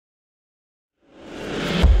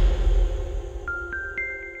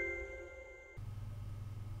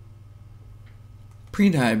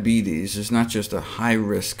Prediabetes is not just a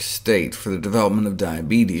high-risk state for the development of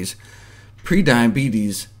diabetes.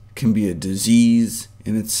 Prediabetes can be a disease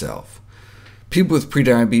in itself. People with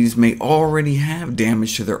prediabetes may already have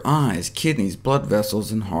damage to their eyes, kidneys, blood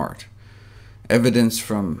vessels, and heart. Evidence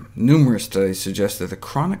from numerous studies suggests that the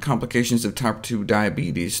chronic complications of type 2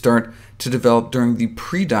 diabetes start to develop during the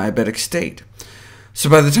pre-diabetic state. So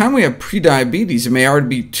by the time we have prediabetes, it may already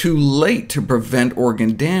be too late to prevent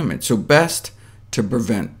organ damage, so best to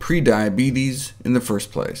prevent prediabetes in the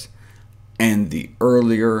first place, and the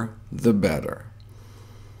earlier the better.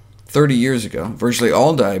 30 years ago, virtually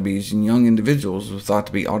all diabetes in young individuals was thought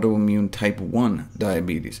to be autoimmune type 1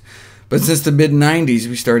 diabetes. But since the mid-90s,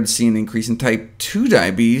 we started seeing an increase in type 2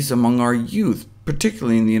 diabetes among our youth,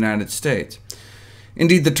 particularly in the United States.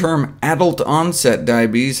 Indeed, the term adult-onset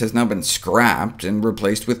diabetes has now been scrapped and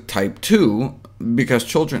replaced with type 2, because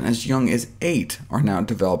children as young as 8 are now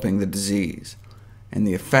developing the disease, and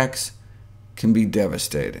the effects can be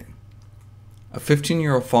devastating. A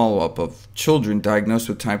 15-year follow-up of children diagnosed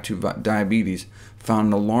with type 2 diabetes found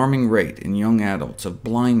an alarming rate in young adults of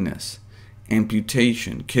blindness,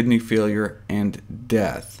 amputation, kidney failure, and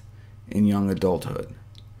death in young adulthood.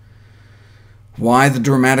 Why the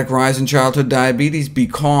dramatic rise in childhood diabetes?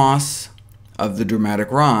 Because of the dramatic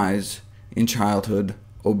rise in childhood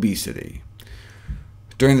obesity.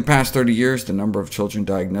 During the past 30 years, the number of children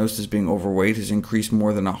diagnosed as being overweight has increased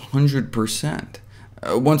more than 100%.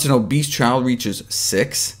 Once an obese child reaches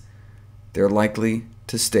 6, they're likely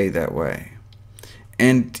to stay that way.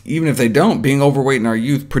 And even if they don't, being overweight in our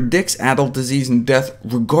youth predicts adult disease and death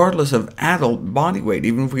regardless of adult body weight,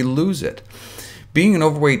 even if we lose it. Being an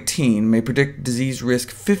overweight teen may predict disease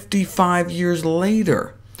risk 55 years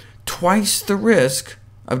later, twice the risk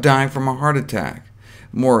of dying from a heart attack,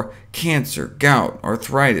 more cancer, gout,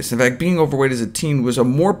 arthritis. In fact, being overweight as a teen was a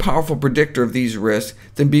more powerful predictor of these risks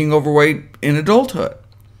than being overweight in adulthood.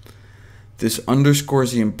 This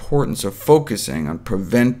underscores the importance of focusing on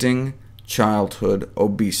preventing childhood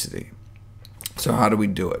obesity. So how do we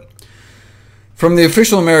do it? From the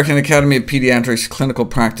official American Academy of Pediatrics Clinical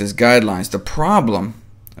Practice Guidelines, the problem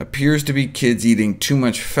appears to be kids eating too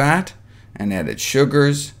much fat and added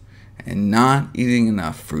sugars, and not eating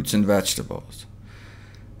enough fruits and vegetables.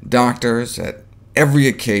 Doctors at every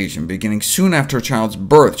occasion, beginning soon after a child's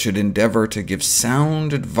birth, should endeavor to give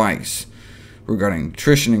sound advice regarding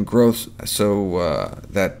nutrition and growth so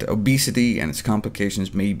that obesity and its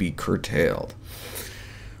complications may be curtailed.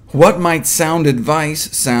 What might sound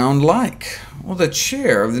advice sound like? Well, the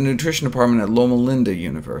chair of the nutrition department at Loma Linda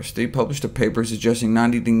University published a paper suggesting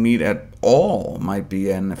not eating meat at all might be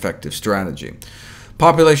an effective strategy.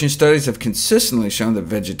 Population studies have consistently shown that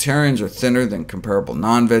vegetarians are thinner than comparable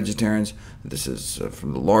non-vegetarians. This is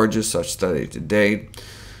from the largest such study to date.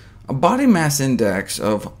 A body mass index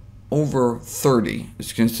of over 30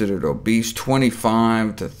 is considered obese,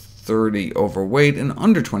 25 to 30 overweight, and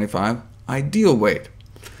under 25 ideal weight.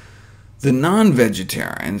 The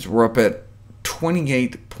non-vegetarians were up at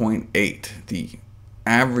 28.8. The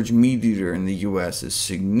average meat eater in the U.S. is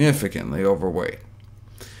significantly overweight.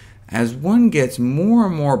 As one gets more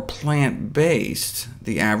and more plant-based,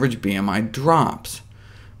 the average BMI drops.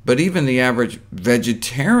 But even the average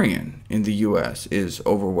vegetarian in the U.S. is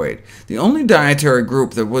overweight. The only dietary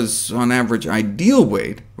group that was on average ideal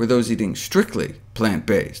weight were those eating strictly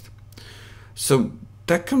plant-based. So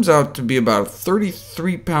that comes out to be about a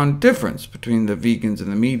 33-pound difference between the vegans and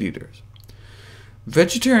the meat eaters.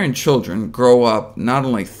 Vegetarian children grow up not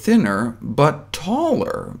only thinner, but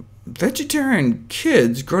taller. Vegetarian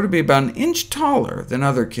kids grow to be about an inch taller than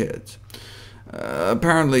other kids.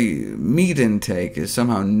 Apparently, meat intake is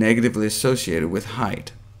somehow negatively associated with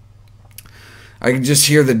height. I can just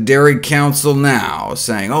hear the Dairy Council now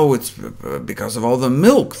saying, oh, it's because of all the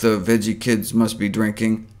milk the veggie kids must be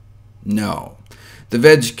drinking. No. The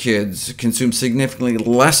veg kids consume significantly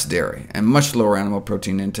less dairy and much lower animal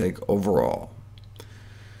protein intake overall.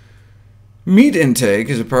 Meat intake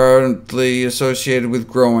is apparently associated with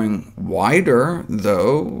growing wider,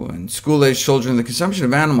 though. In school-aged children, the consumption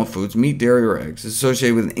of animal foods, meat, dairy, or eggs, is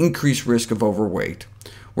associated with an increased risk of overweight,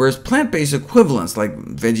 whereas plant-based equivalents like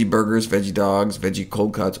veggie burgers, veggie dogs, veggie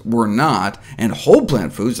cold cuts were not, and whole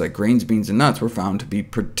plant foods like grains, beans, and nuts were found to be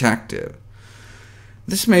protective.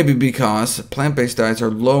 This may be because plant-based diets are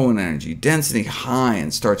low in energy density, high in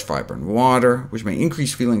starch, fiber, and water, which may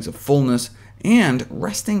increase feelings of fullness, and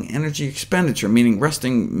resting energy expenditure, meaning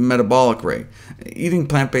resting metabolic rate. Eating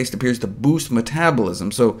plant-based appears to boost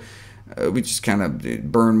metabolism, so we just kind of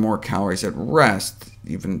burn more calories at rest,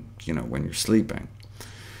 even when you're sleeping.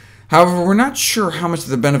 However, we're not sure how much of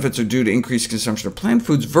the benefits are due to increased consumption of plant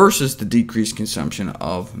foods versus the decreased consumption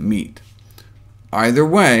of meat. Either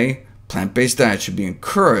way, plant-based diets should be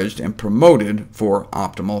encouraged and promoted for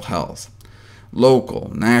optimal health.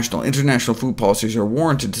 Local, national, international food policies are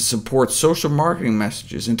warranted to support social marketing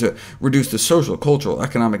messages and to reduce the social, cultural,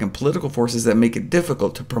 economic, and political forces that make it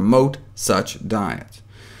difficult to promote such diets.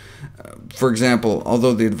 For example,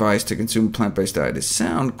 although the advice to consume a plant-based diet is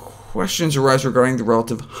sound, questions arise regarding the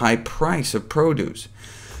relative high price of produce.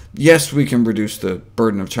 Yes, we can reduce the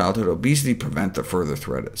burden of childhood obesity, prevent the further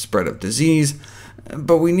spread of disease,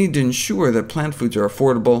 but we need to ensure that plant foods are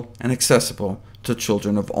affordable and accessible to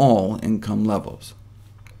children of all income levels.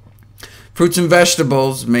 Fruits and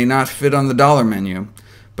vegetables may not fit on the dollar menu,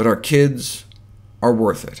 but our kids are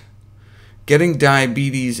worth it. Getting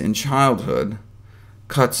diabetes in childhood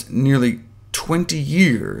cuts nearly 20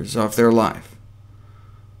 years off their life.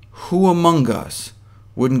 Who among us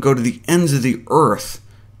wouldn't go to the ends of the earth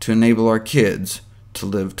to enable our kids to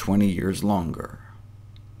live 20 years longer?